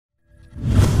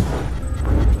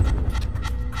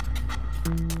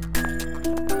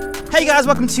Hey guys,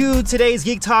 welcome to today's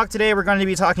Geek Talk. Today we're going to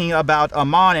be talking about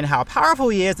Amon and how powerful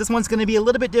he is. This one's going to be a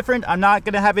little bit different. I'm not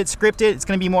going to have it scripted. It's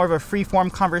going to be more of a free-form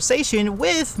conversation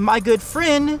with my good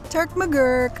friend Turk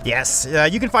Magerk. Yes,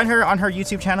 you can find her on her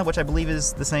YouTube channel, which I believe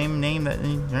is the same name,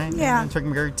 right? Yeah. Turk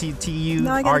Magerk, T-U-R-K.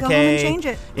 No, I gotta go home and change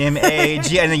it.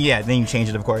 M-A-G, and then you change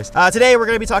it, of course. Today we're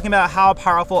going to be talking about how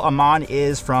powerful Amon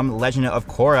is from Legend of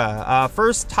Korra.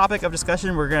 First topic of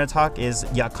discussion we're going to talk is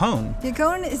Yakone.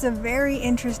 Yakone is a very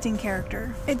interesting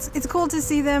character. It's cool to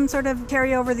see them sort of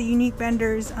carry over the unique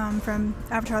benders from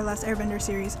Avatar: The Last Airbender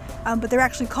series, but they're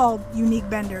actually called unique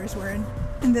benders. Where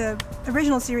in the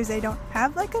original series they don't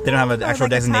have like a name. They don't have an actual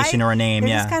designation or a name. They're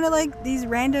yeah, just kind of like these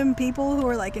random people who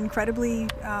are like incredibly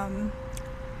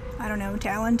I don't know,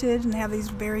 talented and have these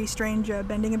very strange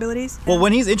bending abilities. Well,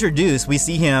 when he's introduced, we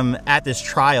see him at this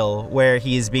trial where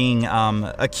he is being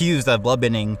accused of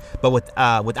bloodbending, but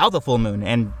without the full moon.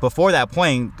 And before that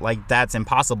point, like, that's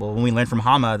impossible. When we learn from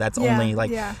Hama, that's only like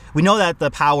we know that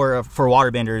the power for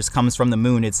waterbenders comes from the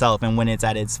moon itself, and when it's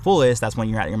at its fullest, that's when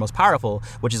you're at your most powerful,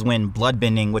 which is when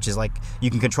bloodbending, which is like you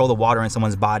can control the water in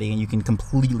someone's body and you can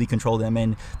completely control them.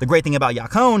 And the great thing about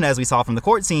Yakone, as we saw from the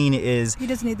court scene, is he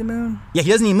doesn't need the moon. Yeah,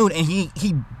 he doesn't need the moon. And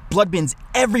he bloodbends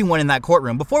everyone in that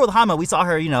courtroom. Before with Hama, we saw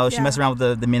her, she messed around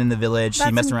with the men in the village.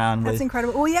 She messed around with... That's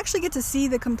incredible. Well, you actually get to see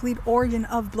the complete origin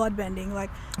of bloodbending, like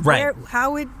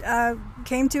how it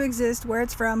came to exist, where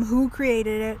it's from, who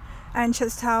created it, and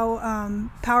just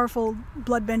how powerful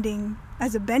bloodbending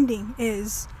as a bending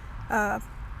is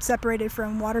separated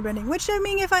from waterbending. Which, I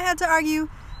mean, if I had to argue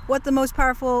what the most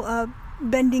powerful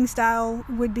bending style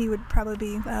would probably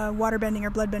be waterbending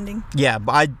or bloodbending. Yeah,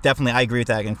 but I agree with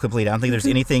that completely. I don't think there's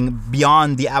anything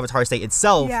beyond the Avatar state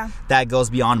itself that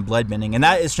goes beyond bloodbending, and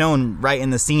that is shown right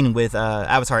in the scene with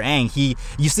Avatar Aang.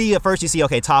 You see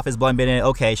okay, Toph is bloodbending.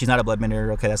 Okay, she's not a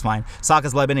bloodbender. Okay, that's fine.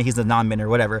 Sokka's bloodbending. He's a non-bender,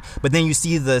 whatever. But then you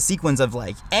see the sequence of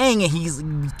like Aang, and he's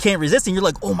can't resist, and you're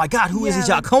like, oh my god, who is this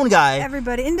Yakone guy?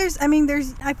 Everybody, and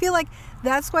I feel like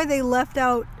that's why they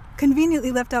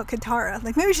conveniently left out Katara.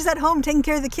 Like, maybe she's at home taking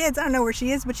care of the kids. I don't know where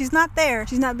she is, but she's not there.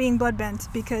 She's not being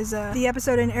bloodbent because the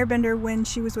episode in Airbender when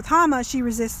she was with Hama, she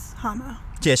resists Hama.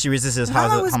 Yeah, she resists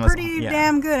Hama was pretty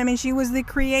damn good. I mean, she was the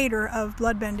creator of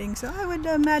bloodbending, so I would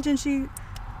imagine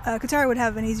Katara would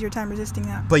have an easier time resisting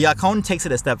that. But Yakone takes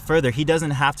it a step further. He doesn't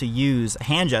have to use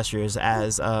hand gestures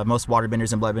as most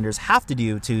waterbenders and bloodbenders have to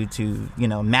do to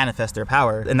manifest their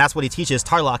power. And that's what he teaches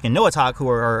Tarlok and Noatak, who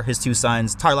are his two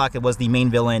sons. Tarlok was the main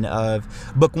villain of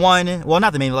Book 1. Well,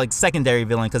 not the main, like secondary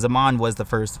villain, because Amon was the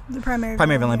primary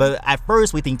villain. But at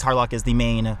first, we think Tarlok is the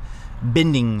main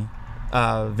bending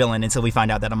villain until we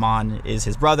find out that Amon is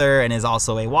his brother and is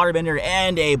also a waterbender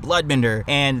and a bloodbender,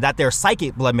 and that they're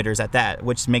psychic bloodbenders at that,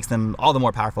 which makes them all the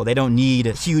more powerful. They don't need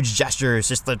huge gestures,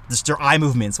 just their eye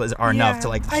movements are enough to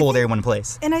like hold everyone in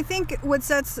place. And I think what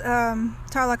sets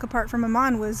Tarlok apart from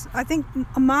Amon was, I think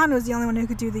Amon was the only one who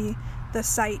could do the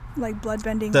sight, like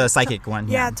bloodbending. The psychic one.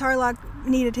 Yeah, Tarlok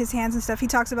needed his hands and stuff. He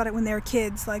talks about it when they were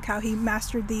kids, like how he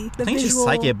mastered the I think visual, it's just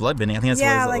psychic bloodbending. I think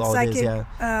that's what all psychic, it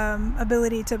is.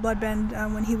 Ability to bloodbend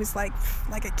when he was like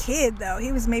a kid, though.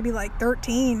 He was maybe like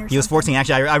 13 or something. He was 14,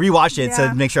 actually. I rewatched it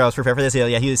to make sure I was prepared for this.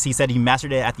 Yeah, he said he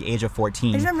mastered it at the age of 14.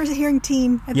 I just remember hearing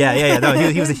teen. Yeah. No,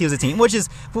 he was a teen, which is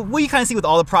what you kind of see with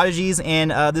all the prodigies,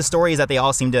 and the story is that they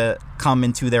all seem to come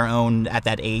into their own at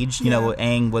that age. You know,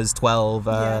 Aang was 12.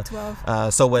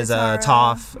 12. So was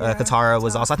Toph. Katara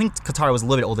was also. I think Katara was a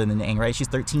little bit older than Aang, right? She's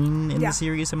 13 in the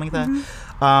series, something like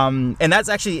that. And that's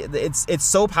actually it's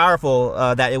so powerful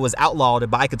that it was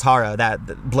outlawed by Katara, that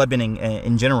bloodbending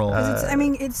in general.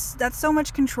 That's so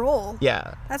much control.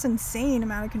 Yeah, that's insane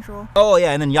amount of control. Oh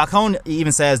yeah, and then Yakone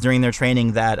even says during their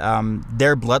training that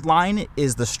their bloodline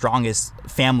is the strongest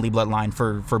family bloodline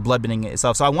for bloodbending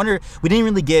itself. So I wonder, we didn't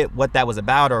really get what that was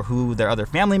about, or who their other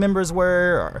family members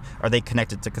were, or are they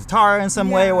connected to Katara in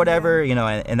some way or whatever,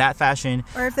 in that fashion,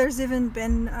 or if there's even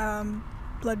been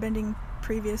bloodbending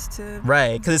previous to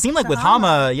because it seemed like with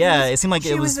Hama, it seemed like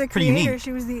it was pretty unique.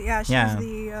 She was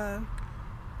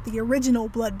the original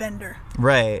bloodbender.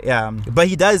 Right, yeah. But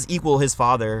he does equal his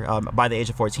father by the age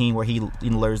of 14, where he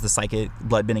learns the psychic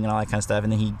bloodbending and all that kind of stuff,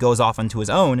 and then he goes off onto his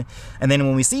own. And then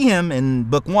when we see him in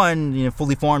Book 1,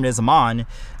 fully formed as Amon,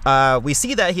 we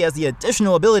see that he has the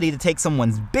additional ability to take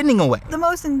someone's bending away. The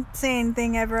most insane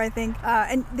thing ever, I think.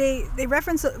 And they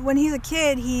reference when he's a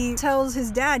kid, he tells his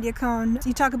dad, Yakone,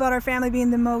 you talk about our family being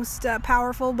the most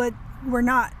powerful, but we're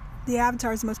not. the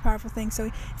Avatar is the most powerful thing.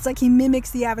 So it's like he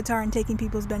mimics the Avatar and taking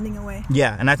people's bending away.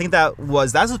 Yeah, and I think that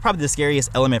was probably the scariest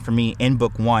element for me in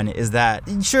book 1, is that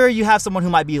sure, you have someone who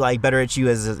might be like better at you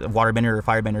as a waterbender or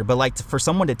firebender, but like for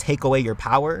someone to take away your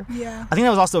power. Yeah. I think that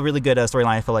was also a really good storyline.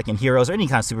 I feel like in Heroes or any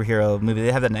kind of superhero movie,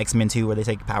 they have that in X-Men too, where they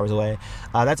take powers away.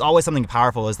 That's always something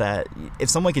powerful, is that if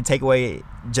someone can take away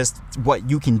just what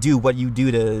you can do, what you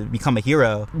do to become a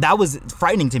hero, that was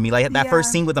frightening to me. Like that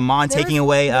first scene with Amon taking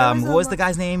away what was the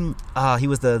guy's name? He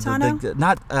was the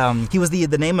he was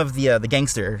the name of the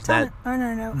gangster that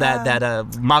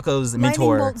Mako's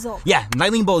mentor. Bolt Zolt. Yeah,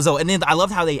 Lightning Bolt Zolt. And then I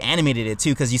loved how they animated it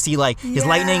too, because you see like his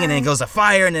lightning, and then it goes to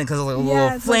fire, and then it goes a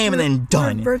little flame, and then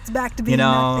done. Reverts back to being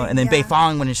nothing. And then Bei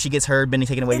Fong, when she gets her bending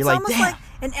taken away, you're like, damn.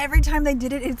 And every time they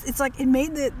did it, it's like it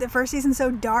made the first season so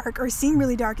dark, or seem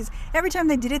really dark, is every time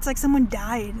they did it, it's like someone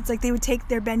died. It's like they would take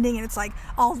their bending, and it's like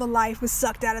all the life was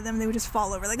sucked out of them, and they would just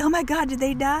fall over. Like, oh my god, did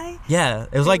they die? Yeah,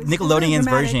 it was like Nickelodeon's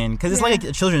version, because it's like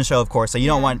a children's show, of course, so you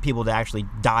don't want people to actually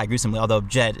die gruesomely, although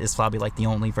Jet is probably like the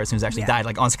only person who's actually died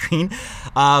like on screen.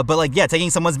 But like, yeah, taking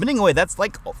someone's bending away, that's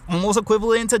like almost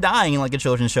equivalent to dying in like a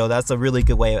children's show. That's a really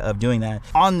good way of doing that.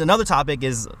 On another topic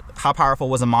is how powerful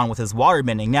was Amon with his water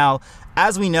bending. Now,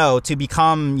 as we know, to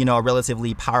become, a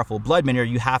relatively powerful bloodbender,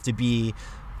 you have to be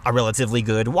a relatively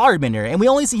good waterbender. And we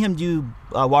only see him do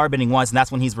waterbending once, and that's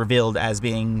when he's revealed as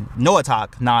being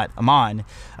Noatak, not Amon.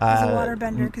 As a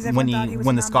waterbender, because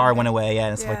when the scar went away,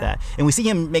 and stuff like that. And we see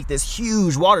him make this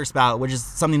huge water spout, which is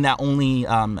something that only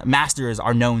masters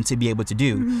are known to be able to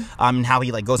do. And how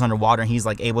he like goes underwater, and he's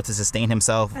like able to sustain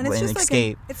himself and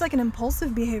escape. It's like an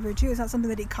impulsive behavior too. It's not something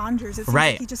that he conjures. It's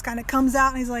like he just kind of comes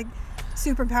out, and he's like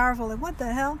super powerful. Like, what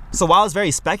the hell? So while it's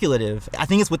very speculative, I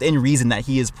think it's within reason that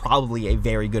he is probably a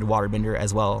very good waterbender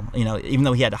as well. Even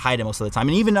though he had to hide it most of the time.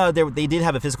 And even they did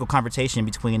have a physical confrontation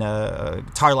between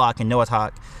Tarlok and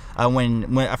Noatak.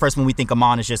 When we think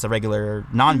Amon is just a regular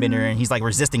non-bender, and he's like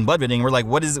resisting bloodbending, we're like,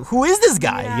 who is this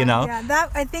guy? Yeah,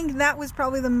 I think that was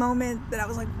probably the moment that I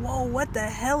was like, whoa, what the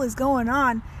hell is going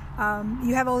on?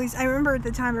 You have all these. I remember at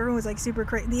the time everyone was like super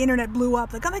crazy. The internet blew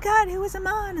up, like, oh my god, who is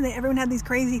Amon? And everyone had these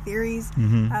crazy theories,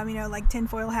 like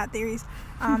tinfoil hat theories.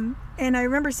 And I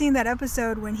remember seeing that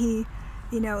episode when he,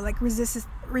 like resists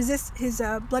his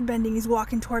bloodbending. He's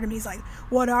walking toward him. He's like,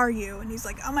 "What are you?" And he's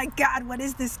like, "Oh my god, what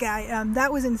is this guy?"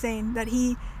 That was insane that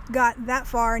he got that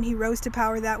far and he rose to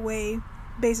power that way.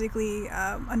 Basically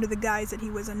under the guise that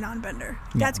he was a non-bender.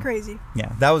 That's crazy.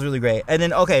 Yeah, that was really great. And then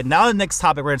now the next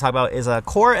topic we're going to talk about is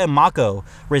Korra and Mako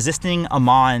resisting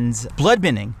Amon's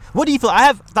bloodbending. What do you feel? I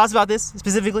have thoughts about this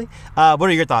specifically. What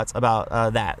are your thoughts about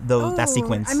that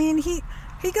sequence? I mean, he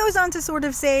goes on to sort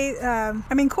of say,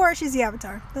 Korra, she's the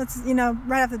Avatar. That's,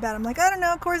 right off the bat, I'm like, I don't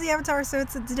know, Korra's the Avatar, so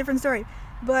it's a different story.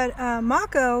 But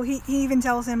Mako, he even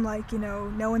tells him, like,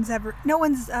 no one's ever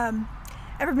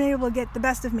been able to get the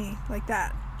best of me like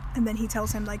that. And then he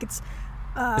tells him, like, it's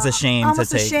a shame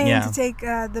to take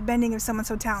the bending of someone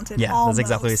so talented. Yeah, that's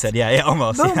exactly what he said. Yeah,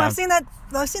 almost. Boom! Yeah. I've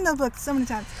seen that book so many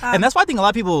times. And that's why I think a lot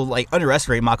of people like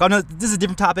underestimate Mako. I know this is a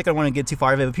different topic. I don't want to get too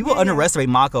far of it, but people underestimate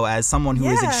Mako as someone who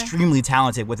is extremely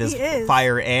talented with his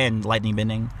fire and lightning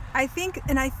bending. I think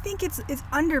it's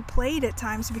underplayed at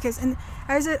times because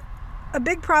there's a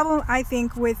big problem, I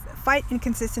think, with fight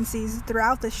inconsistencies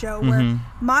throughout the show, where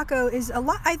Mako is a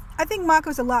lot. I think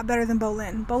Mako's a lot better than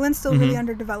Bolin. Bolin's still really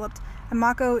underdeveloped, and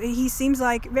Mako, he seems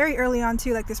like very early on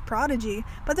too, like this prodigy.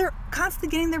 But they're constantly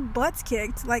getting their butts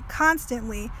kicked, like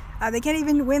constantly. They can't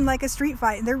even win like a street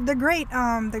fight. They're great.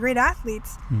 They're great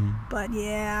athletes. But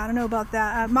yeah, I don't know about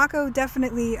that. Mako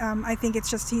definitely. I think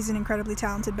it's just he's an incredibly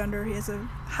talented bender. He has a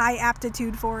high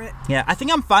aptitude for it. Yeah, I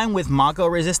think I'm fine with Mako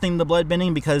resisting the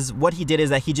bloodbending because what he did is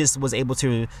that he just was able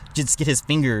to just get his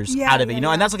fingers out of it,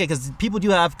 and that's okay because people do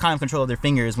have kind of control of their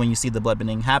fingers when you see the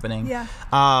bloodbending happening. Yeah.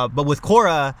 But with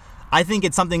Korra, I think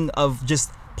it's something of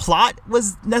just plot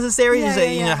was necessary.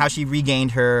 How she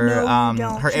regained her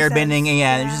her airbending,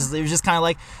 and it was just kind of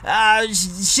like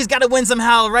she's got to win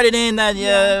somehow. Write it in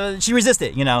that she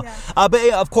resisted, But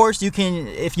of course, you can,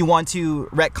 if you want to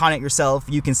retcon it yourself,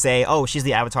 you can say, oh, she's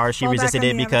the Avatar. She resisted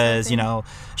it because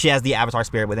she has the Avatar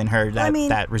spirit within her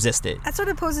that resisted. That sort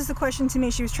of poses the question to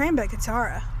me. She was trained by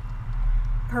Katara.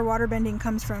 Her waterbending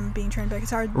comes from being trained by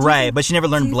Katara. Right, but she never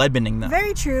learned bloodbending though.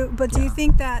 Very true. But do you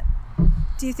think that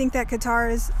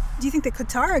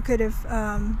Katara could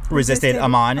have resisted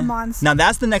Amon? Amon's... Now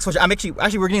that's the next question. Actually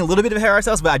we're getting a little bit ahead of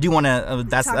ourselves, but I do want to.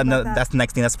 That's the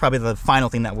next thing. That's probably the final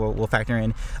thing that we'll factor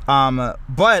in.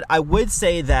 But I would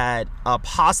say that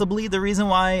possibly the reason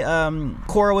why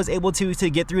Korra was able to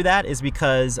get through that is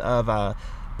because of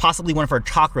possibly one of her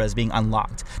chakras being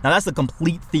unlocked. Now that's a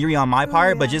complete theory on my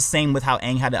part, but just same with how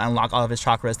Aang had to unlock all of his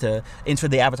chakras to enter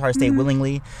the Avatar state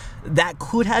willingly. That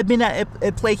could have been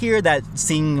at play here, that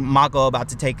seeing Mako about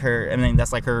to take her, I mean,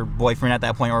 that's like her boyfriend at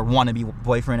that point, or wanna-be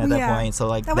boyfriend at that point. So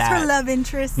like that was her love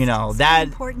interest. You know, that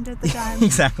important at the time.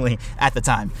 Exactly, at the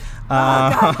time.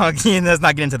 Let's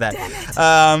not get into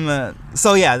that.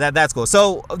 So yeah, that's cool.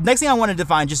 So next thing I want to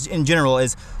define just in general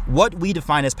is what we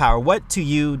define as power. What to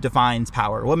you defines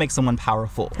power? What makes someone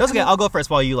powerful? That's okay. I'll go first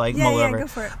while you mull over. Go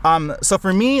for it. So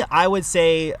for me, I would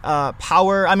say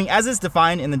power, I mean, as it's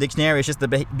defined in the dictionary, it's just the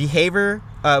behavior,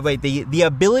 the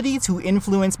ability to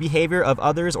influence behavior of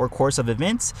others or course of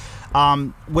events,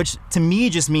 which to me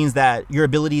just means that your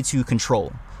ability to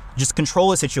control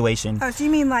a situation. Oh, so you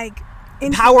mean like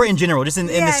power in general, just in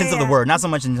the sense of the word, not so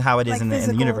much in how it is like in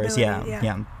the universe.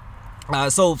 Ability,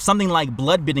 so something like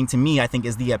bloodbending to me, I think,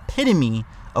 is the epitome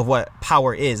of what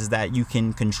power is that you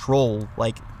can control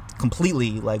like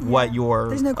completely what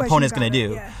your opponent's going to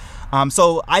do.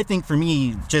 So I think for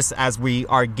me, just as we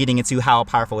are getting into how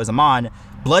powerful is Amon,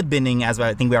 bloodbending, as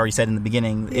I think we already said in the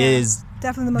beginning, is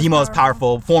definitely the most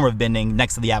powerful form of bending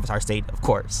next to the Avatar state, of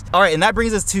course. All right, and that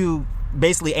brings us to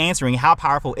basically answering how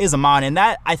powerful is Amon, and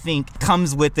that I think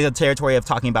comes with the territory of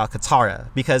talking about Katara,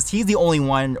 because he's the only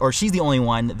one, or she's the only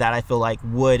one, that I feel like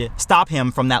would stop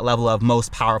him from that level of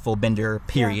most powerful bender,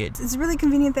 period. It's really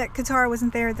convenient that Katara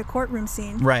wasn't there at the courtroom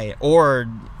scene. Right, or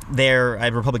there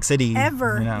at Republic City.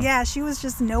 Ever. You know. Yeah, she was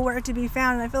just nowhere to be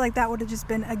found, and I feel like that would have just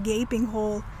been a gaping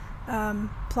hole,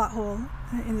 plot hole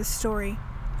in the story.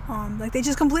 Like they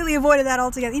just completely avoided that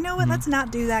altogether. You know what? Let's not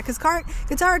do that, because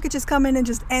Katara could just come in and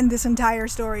just end this entire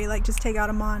story, like just take out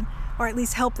Amon, or at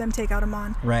least help them take out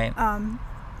Amon. Right.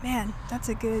 Man, that's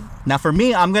a good. Now for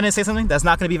me, I'm gonna say something that's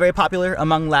not gonna be very popular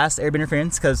among Last Airbender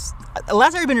fans, because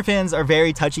Last Airbender fans are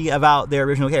very touchy about their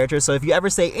original characters. So if you ever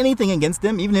say anything against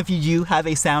them, even if you do have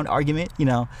a sound argument, you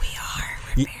know. We are.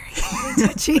 We're very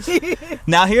touchy.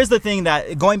 Now here's the thing,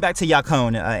 that going back to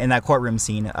Yakone in that courtroom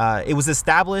scene, it was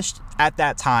established at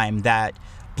that time that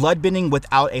bloodbending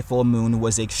without a full moon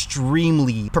was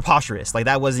extremely preposterous. Like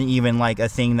that wasn't even like a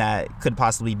thing that could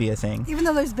possibly be a thing. Even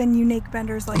though there's been unique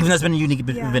benders like. Even though there's been unique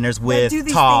benders with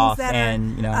Toph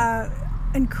and you know.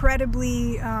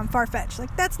 Incredibly far-fetched.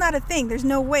 Like that's not a thing. There's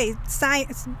no way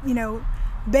science, you know.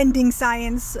 Bending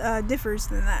science differs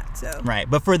than that. So right,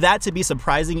 but for that to be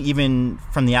surprising even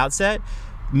from the outset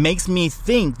makes me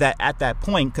think that at that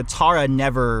point Katara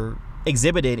never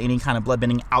exhibited any kind of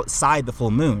bloodbending outside the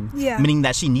full moon, meaning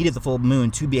that she needed the full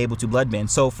moon to be able to bloodbend.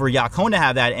 So for Yakone to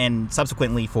have that, and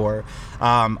subsequently for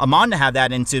Amon to have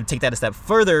that, and to take that a step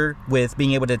further with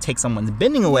being able to take someone's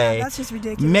bending away, that's just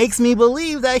ridiculous. Makes me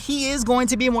believe that he is going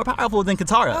to be more powerful than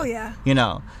Katara. Oh yeah, you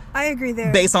know, I agree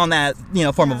there. Based on that, you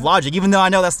know, form of logic, even though I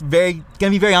know that's gonna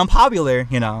be very unpopular,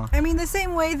 you know. I mean, the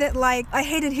same way that, like, I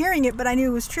hated hearing it, but I knew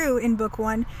it was true in book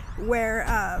 1, where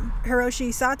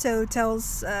Hiroshi Sato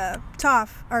tells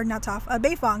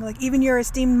Beifong, like, even your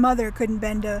esteemed mother couldn't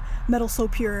bend a metal so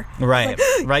pure. Right,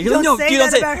 like, right. You don't say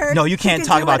that about her. No, you can't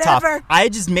talk about Toph. I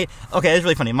just made, okay, it's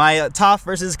really funny. My Toph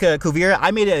versus Kuvira,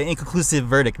 I made an inconclusive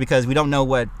verdict because we don't know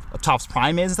what Toph's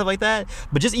prime is and stuff like that.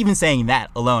 But just even saying that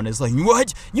alone is like,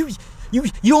 what? You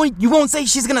won't say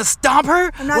she's gonna stomp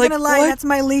her? I'm not gonna lie, what? That's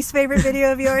my least favorite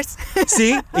video of yours.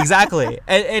 See, exactly,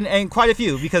 and quite a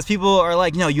few, because people are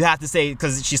like, no, you have to say,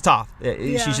 because she's tough.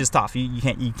 She's just tough. You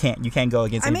can't go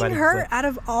against anybody. I mean, her out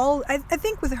of all, I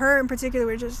think with her in particular,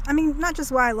 we're just, I mean, not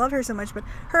just why I love her so much, but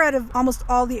her out of almost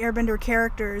all the Airbender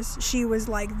characters, she was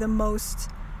like the most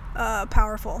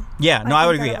powerful. Yeah, no, I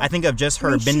would agree. I think of just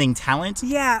her bending talent.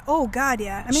 Yeah. Oh God,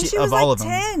 yeah. I mean, she was like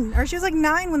 10, or she was like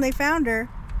 9 when they found her.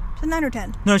 9 or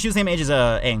 10. No, she was the same age as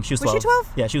Aang. She was 12. Was she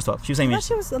 12? Yeah, she was 12. She was the same age.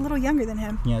 She was a little younger than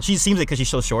him. Yeah, she seems like, because she's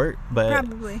so short, but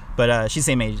probably. But she's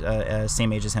same age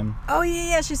as him. Oh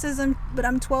yeah. She says, I'm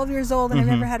 12 years old and I've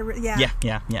never had a. Yeah.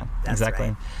 Yeah. That's exactly.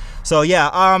 Right. So yeah,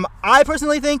 I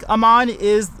personally think Amon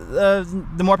is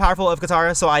the more powerful of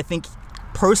Katara. So I think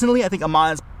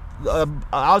Amon is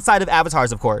outside of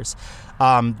Avatars, of course.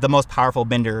 The most powerful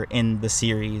bender in the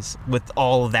series, with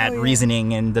all of that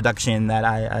reasoning and deduction that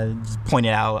I just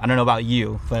pointed out. I don't know about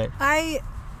you, but I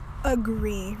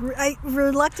agree. I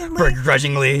reluctantly,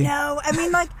 begrudgingly. No, I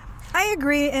mean, like, I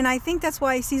agree, and I think that's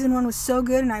why season 1 was so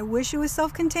good, and I wish it was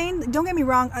self-contained. Don't get me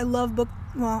wrong, I love book.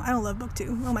 Well, I don't love book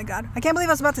 2. Oh my God, I can't believe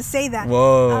I was about to say that.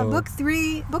 Whoa. Book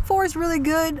 4 is really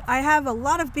good. I have a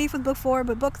lot of beef with book 4,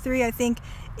 but book 3, I think,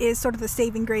 is sort of the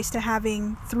saving grace to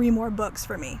having 3 more books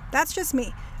for me. That's just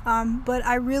me. But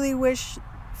I really wish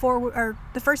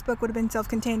the first book would have been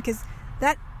self-contained, because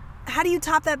that how do you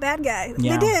top that bad guy?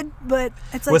 Yeah. They did, but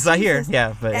it's like Zahir,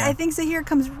 yeah, but I think Zahir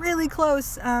comes really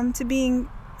close to being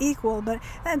equal, but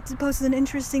that poses an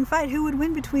interesting fight. Who would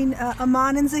win between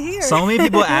Amon and Zahir? So many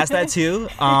people ask that too,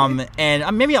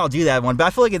 and maybe I'll do that one. But I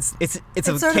feel like it's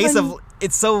a case of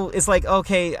it's like,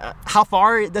 okay, how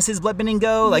far does his bloodbending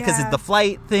go? Like, because it's the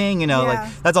flight thing,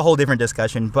 like that's a whole different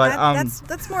discussion. But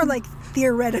that's more like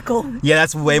theoretical. Yeah,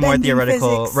 that's way more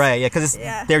theoretical, physics. right? Yeah, because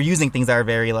they're using things that are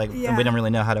very we don't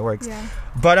really know how that works. Yeah.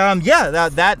 But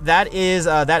that is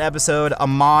that episode.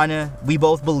 Amon, we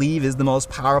both believe, is the most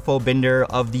powerful bender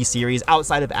of the series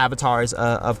outside of Avatars,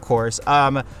 of course.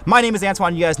 My name is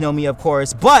Antoine. You guys know me, of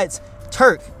course. But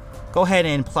Turk, go ahead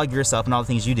and plug yourself and all the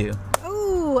things you do.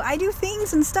 I do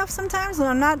things and stuff sometimes when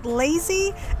I'm not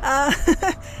lazy.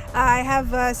 I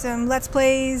have some Let's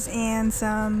Plays and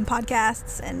some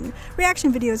podcasts and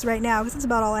reaction videos right now because that's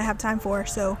about all I have time for.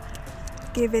 So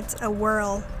give it a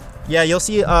whirl. Yeah, you'll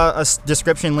see a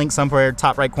description link somewhere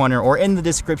top right corner or in the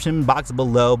description box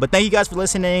below. But thank you guys for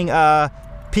listening.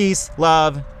 Peace,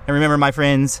 love, and remember, my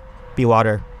friends, be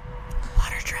water.